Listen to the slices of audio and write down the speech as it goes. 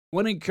I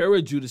want to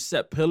encourage you to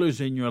set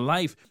pillars in your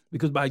life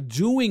because by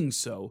doing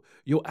so,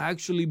 you'll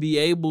actually be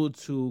able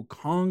to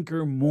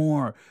conquer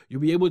more.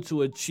 You'll be able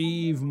to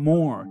achieve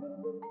more.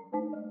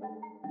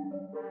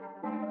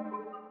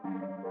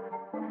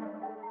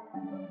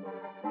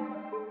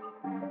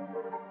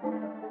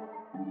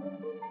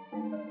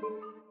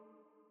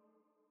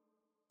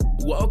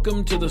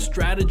 Welcome to the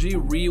Strategy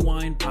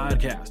Rewind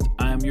Podcast.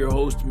 I am your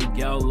host,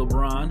 Miguel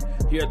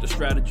LeBron. Here at the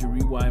Strategy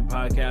Rewind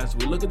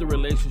Podcast, we look at the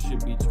relationship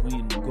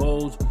between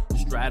goals,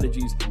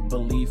 strategies,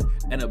 belief,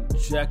 and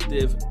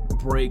objective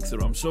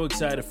breakthrough. I'm so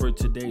excited for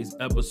today's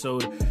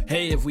episode.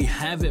 Hey, if we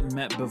haven't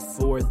met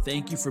before,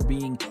 thank you for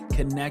being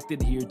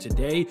connected here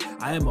today.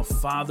 I am a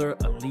father,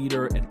 a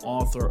leader, an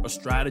author, a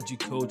strategy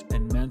coach,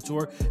 and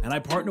mentor, and I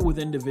partner with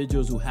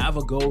individuals who have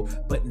a goal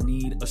but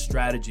need a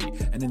strategy.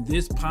 And in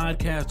this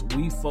podcast,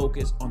 we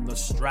focus on the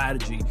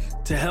strategy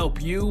to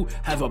help you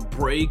have a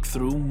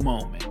breakthrough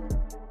moment.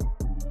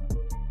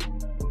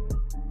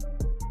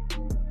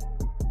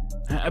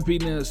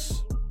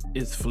 Happiness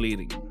is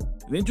fleeting.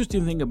 The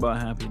interesting thing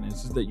about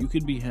happiness is that you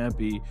could be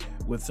happy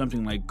with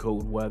something like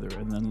cold weather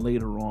and then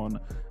later on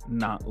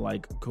not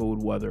like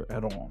cold weather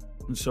at all.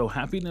 And so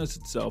happiness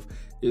itself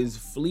is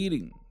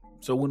fleeting.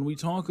 So when we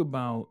talk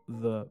about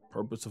the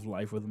purpose of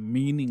life or the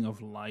meaning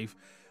of life,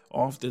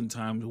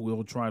 oftentimes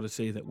we'll try to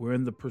say that we're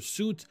in the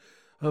pursuit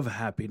of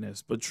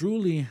happiness, but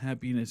truly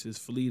happiness is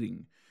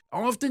fleeting.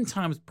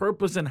 Oftentimes,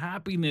 purpose and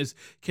happiness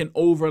can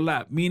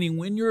overlap, meaning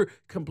when you're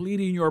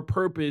completing your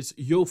purpose,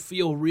 you'll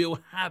feel real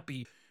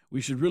happy.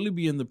 We should really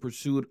be in the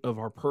pursuit of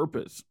our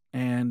purpose,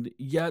 and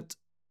yet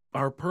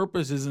our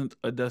purpose isn't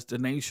a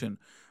destination.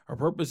 Our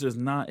purpose is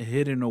not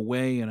hidden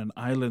away in an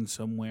island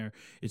somewhere.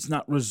 It's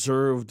not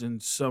reserved in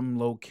some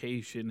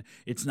location.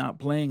 It's not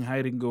playing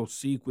hide and go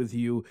seek with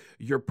you.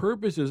 Your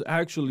purpose is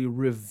actually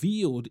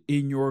revealed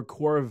in your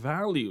core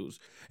values.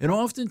 And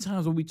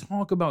oftentimes when we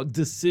talk about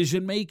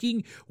decision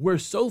making, we're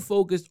so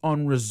focused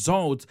on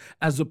results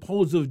as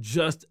opposed to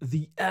just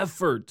the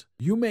effort.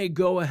 You may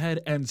go ahead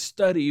and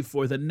study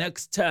for the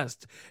next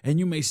test, and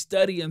you may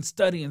study and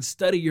study and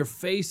study your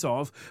face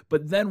off,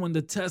 but then when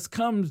the test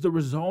comes, the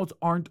results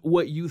aren't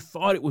what you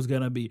thought it was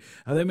going to be.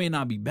 Now, they may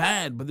not be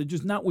bad, but they're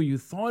just not what you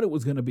thought it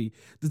was going to be.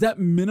 Does that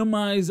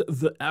minimize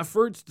the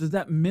efforts? Does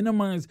that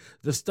minimize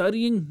the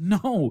studying?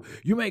 No.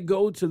 You may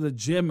go to the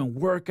gym and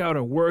work out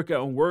and work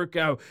out and work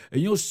out,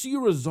 and you'll see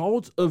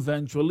results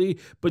eventually,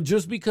 but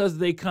just because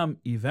they come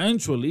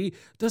eventually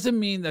doesn't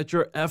mean that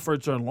your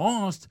efforts are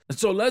lost.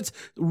 So let's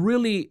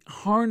really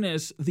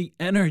harness the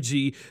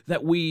energy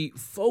that we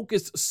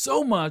focus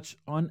so much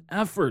on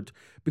effort,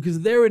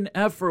 because there in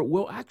effort,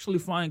 we'll actually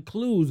find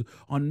clues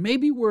on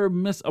maybe we're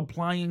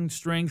misapplying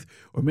strength,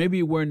 or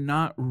maybe we're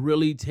not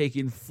really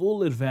taking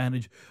full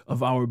advantage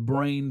of our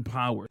brain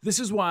power. This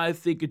is why I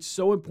think it's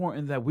so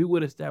important that we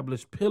would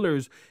establish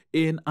pillars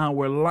in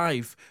our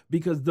life,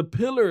 because the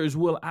pillars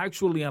will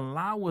actually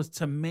allow us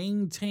to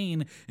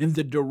maintain in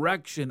the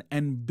direction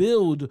and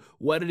build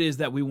what it is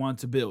that we want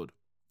to build.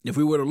 If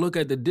we were to look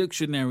at the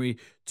dictionary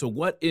to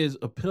what is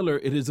a pillar,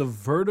 it is a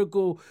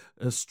vertical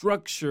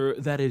structure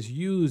that is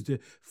used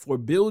for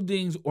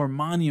buildings or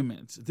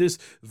monuments. This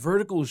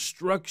vertical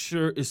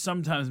structure is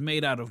sometimes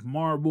made out of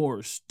marble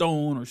or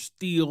stone or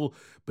steel,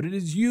 but it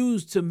is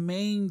used to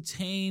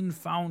maintain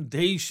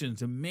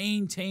foundations and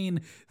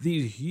maintain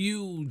these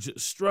huge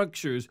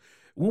structures.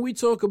 When we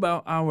talk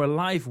about our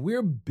life,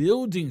 we're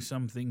building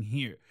something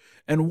here.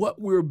 And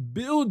what we're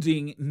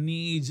building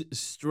needs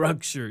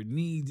structure,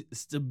 needs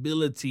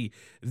stability.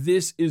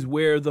 This is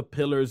where the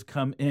pillars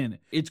come in.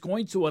 It's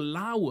going to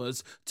allow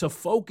us to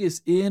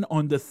focus in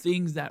on the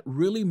things that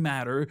really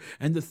matter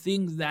and the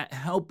things that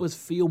help us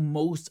feel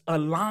most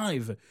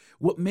alive.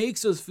 What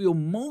makes us feel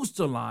most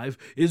alive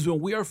is when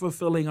we are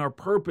fulfilling our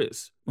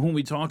purpose. When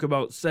we talk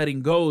about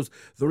setting goals,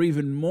 they're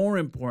even more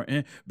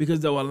important because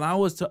they'll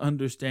allow us to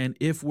understand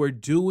if we're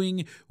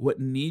doing what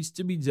needs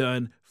to be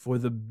done for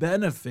the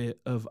benefit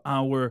of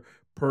our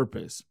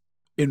purpose.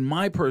 In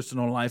my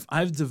personal life,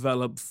 I've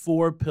developed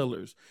 4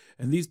 pillars,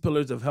 and these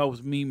pillars have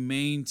helped me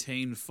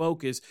maintain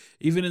focus,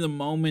 even in the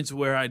moments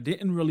where I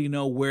didn't really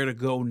know where to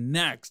go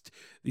next.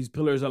 These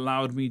pillars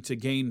allowed me to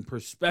gain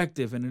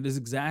perspective, and it is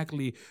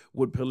exactly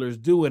what pillars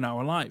do in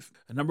our life.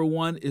 Number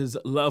 1 is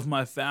love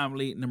my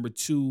family. Number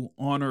 2,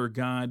 honor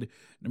God.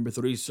 Number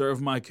 3,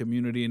 serve my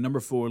community. And number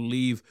 4,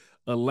 leave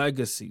a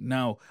legacy.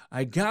 Now,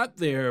 I got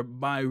there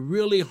by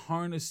really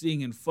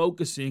harnessing and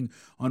focusing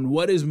on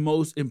what is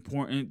most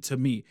important to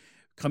me.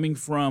 Coming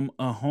from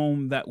a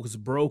home that was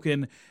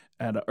broken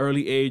at an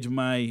early age,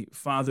 my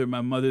father and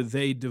my mother,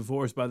 they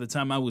divorced by the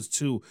time I was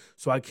 2.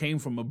 So I came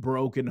from a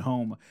broken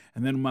home.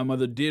 And then my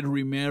mother did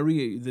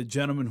remarry. The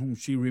gentleman whom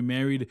she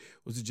remarried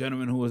was a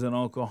gentleman who was an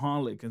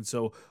alcoholic. And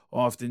so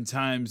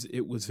oftentimes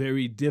it was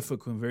very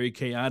difficult, very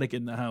chaotic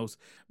in the house.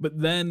 But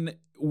then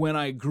when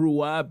I grew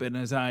up and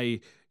as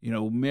I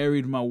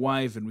married my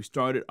wife and we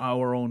started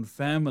our own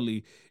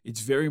family,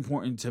 it's very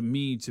important to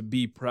me to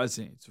be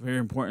present. It's very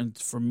important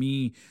for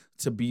me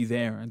to be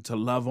there and to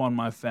love on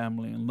my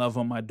family and love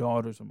on my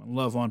daughters and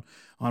love on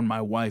on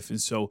my wife.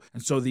 And so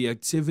the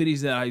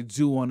activities that I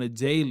do on a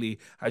daily,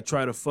 I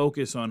try to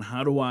focus on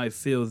how do I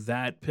fill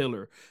that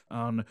pillar,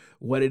 on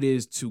what it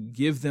is to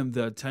give them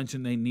the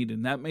attention they need.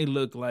 And that may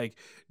look like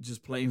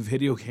just playing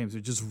video games, or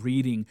just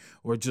reading,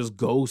 or just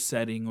goal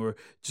setting, or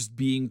just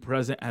being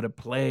present at a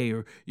play,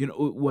 or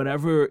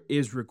whatever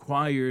is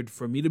required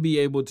for me to be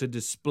able to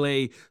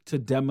display, to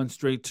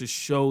demonstrate, to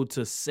show,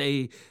 to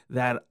say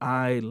that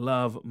I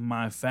love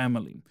my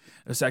family.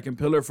 The second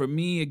pillar for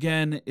me,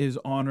 again, is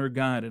honor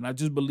God. And I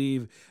just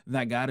believe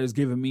that God has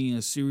given me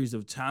a series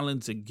of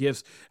talents and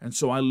gifts. And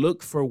so I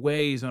look for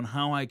ways on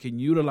how I can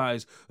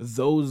utilize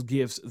those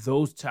gifts,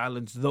 those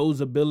talents,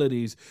 those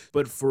abilities.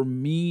 But for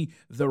me,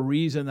 the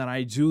reason that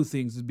I do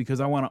things is because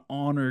I want to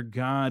honor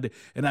God.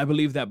 And I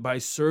believe that by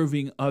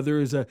serving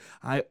others,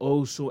 I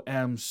also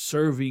am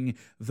serving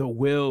the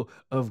will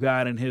of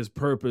God and his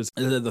purpose.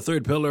 The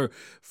third pillar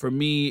for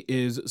me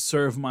is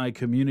serve my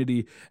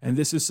community. And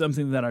this is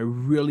something that I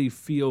really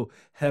feel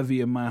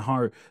heavy in my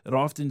heart, that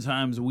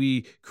oftentimes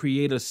we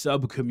create a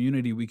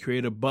sub-community, we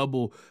create a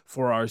bubble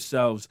for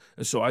ourselves.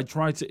 And so I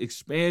try to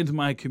expand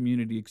my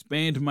community,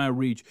 expand my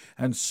reach,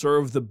 and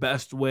serve the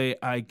best way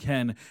I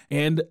can.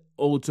 And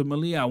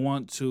ultimately, I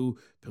want to,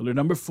 pillar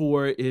number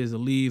 4 is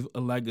leave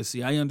a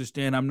legacy. I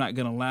understand I'm not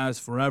going to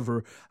last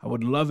forever. I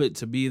would love it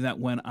to be that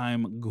when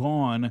I'm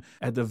gone,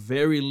 at the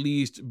very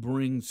least,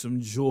 bring some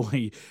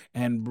joy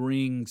and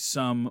bring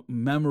some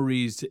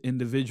memories to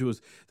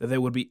individuals, that they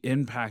would be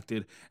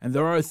impacted. And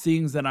there are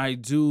things that I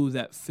do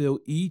that fill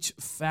each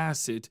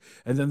facet.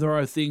 And then there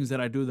are things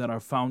that I do that are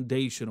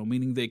foundational,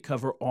 meaning they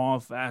cover all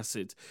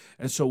facets.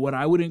 And so what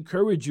I would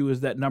encourage you is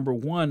that, number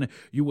 1,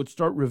 you would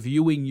start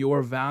reviewing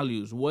your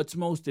values. What's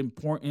most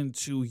important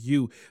to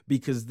you?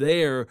 Because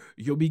there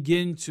you'll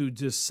begin to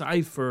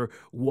decipher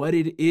what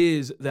it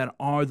is that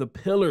are the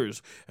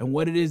pillars and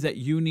what it is that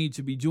you need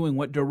to be doing,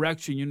 what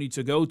direction you need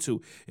to go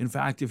to. In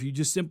fact, if you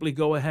just simply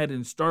go ahead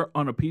and start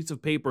on a piece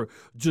of paper,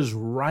 just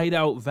write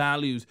out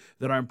values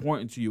that are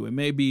important to you. It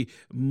may be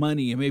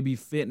money, it may be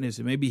fitness,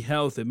 it may be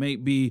health, it may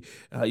be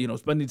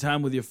spending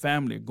time with your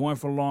family, going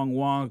for long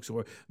walks,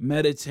 or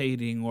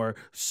meditating, or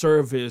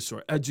service,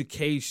 or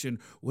education,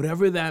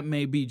 whatever that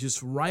may be.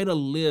 Just write a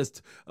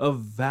list of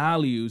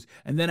values.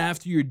 And then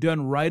after you're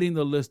done writing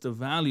the list of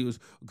values,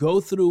 go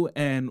through,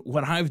 and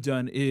what I've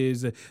done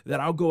is that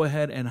I'll go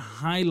ahead and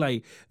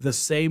highlight the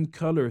same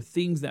color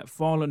things that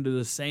fall under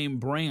the same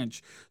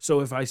branch.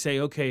 So if I say,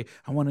 okay,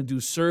 I want to do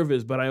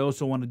service, but I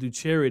also want to do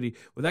charity,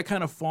 well, that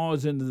kind of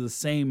falls into the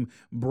same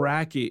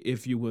bracket,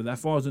 if you will. That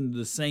falls into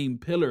the same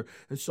pillar.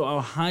 And so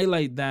I'll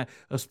highlight that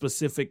a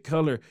specific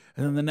color.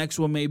 And then the next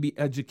one may be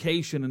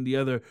education, and the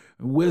other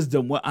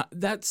wisdom. Well,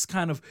 that's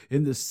kind of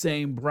in the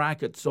same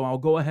bracket. So I'll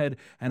go ahead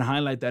and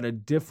highlight that a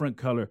different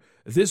color.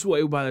 This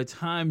way, by the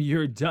time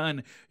you're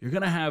done, you're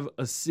going to have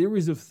a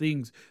series of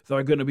things that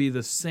are going to be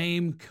the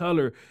same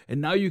color.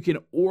 And now you can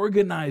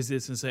organize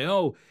this and say,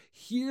 oh,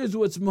 here's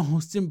what's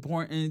most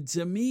important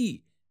to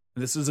me.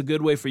 This is a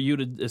good way for you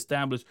to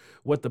establish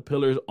what the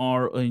pillars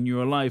are in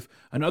your life.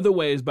 Another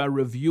way is by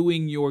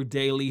reviewing your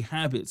daily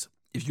habits.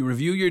 If you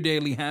review your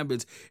daily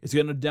habits, it's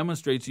going to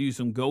demonstrate to you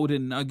some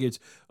golden nuggets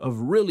of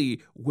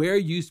really where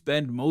you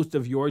spend most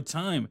of your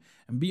time.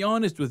 And be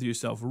honest with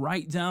yourself.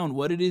 Write down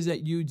what it is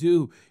that you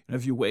do.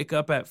 If you wake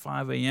up at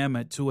 5 a.m.,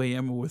 at 2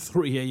 a.m., or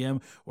 3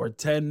 a.m., or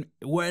 10,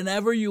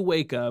 whenever you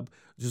wake up,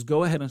 just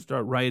go ahead and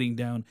start writing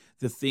down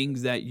the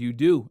things that you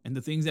do and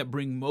the things that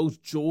bring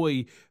most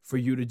joy for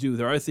you to do.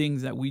 There are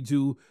things that we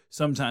do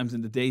sometimes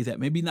in the day that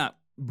maybe not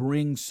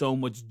bring so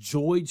much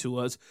joy to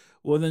us.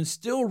 Well, then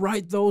still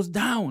write those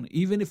down,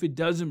 even if it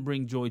doesn't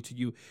bring joy to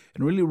you,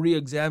 and really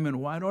re-examine,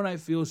 why don't I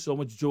feel so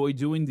much joy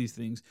doing these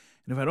things?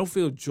 And if I don't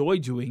feel joy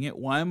doing it,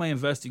 why am I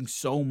investing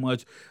so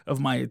much of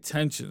my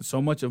attention,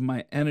 so much of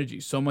my energy,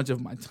 so much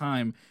of my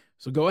time?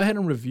 So go ahead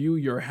and review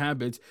your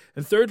habits.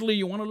 And thirdly,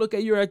 you want to look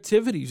at your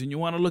activities, and you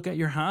want to look at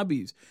your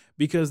hobbies,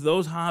 because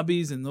those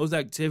hobbies and those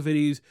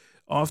activities,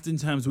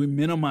 oftentimes we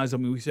minimize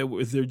them. We say,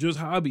 well, if they're just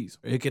hobbies,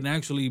 it can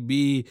actually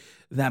be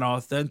that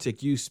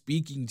authentic, you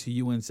speaking to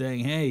you and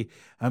saying, hey,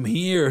 I'm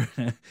here,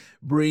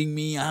 bring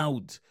me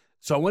out.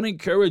 So I want to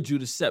encourage you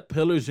to set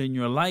pillars in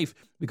your life,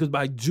 because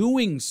by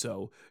doing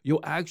so, you'll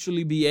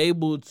actually be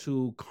able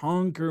to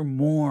conquer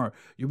more.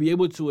 You'll be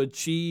able to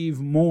achieve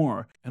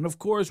more. And of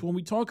course, when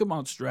we talk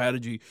about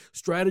strategy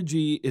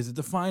is a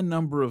defined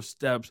number of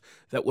steps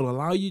that will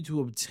allow you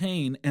to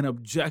obtain an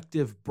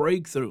objective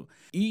breakthrough.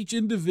 Each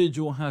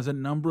individual has a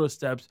number of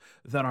steps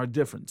that are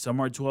different.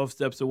 Some are 12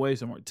 steps away,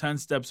 some are 10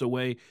 steps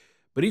away.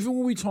 But even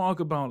when we talk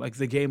about like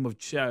the game of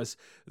chess,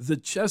 the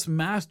chess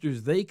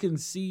masters, they can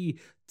see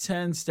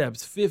 10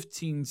 steps,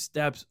 15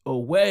 steps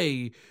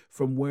away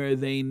from where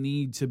they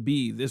need to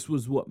be. This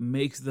was what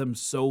makes them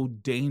so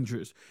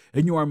dangerous.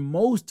 And you are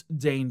most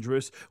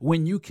dangerous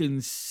when you can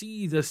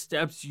see the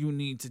steps you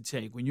need to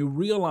take, when you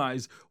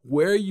realize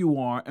where you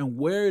are and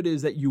where it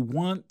is that you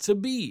want to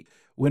be.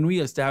 when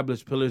we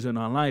establish pillars in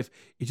our life,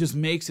 it just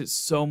makes it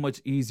so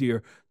much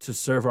easier to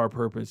serve our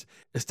purpose.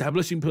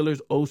 Establishing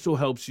pillars also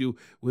helps you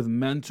with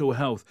mental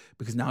health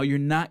because now you're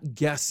not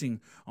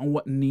guessing on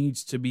what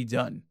needs to be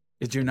done.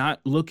 You're not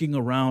looking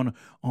around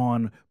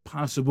on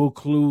possible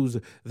clues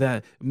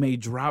that may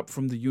drop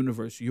from the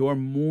universe. You're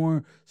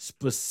more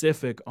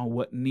specific on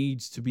what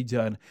needs to be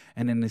done.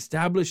 And in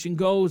establishing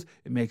goals,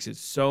 it makes it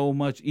so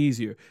much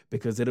easier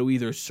because it'll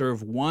either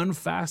serve one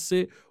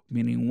facet,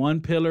 meaning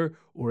one pillar,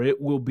 or it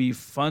will be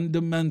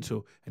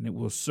fundamental and it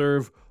will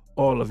serve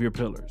all of your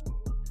pillars.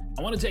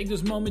 I want to take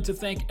this moment to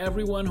thank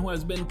everyone who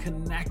has been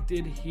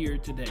connected here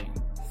today.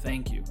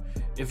 Thank you.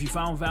 If you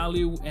found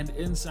value and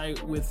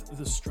insight with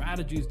the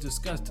strategies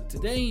discussed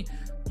today,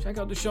 check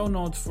out the show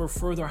notes for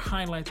further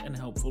highlights and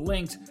helpful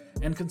links,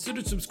 and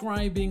consider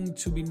subscribing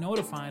to be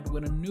notified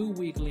when a new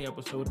weekly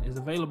episode is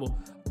available.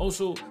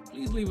 Also,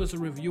 please leave us a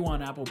review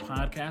on Apple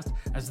Podcasts,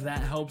 as that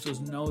helps us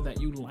know that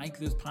you like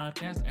this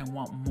podcast and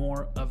want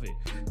more of it.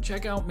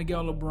 Check out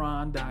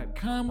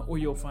MiguelLeBron.com where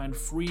you'll find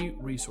free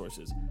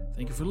resources.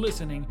 Thank you for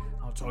listening.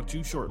 I'll talk to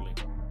you shortly.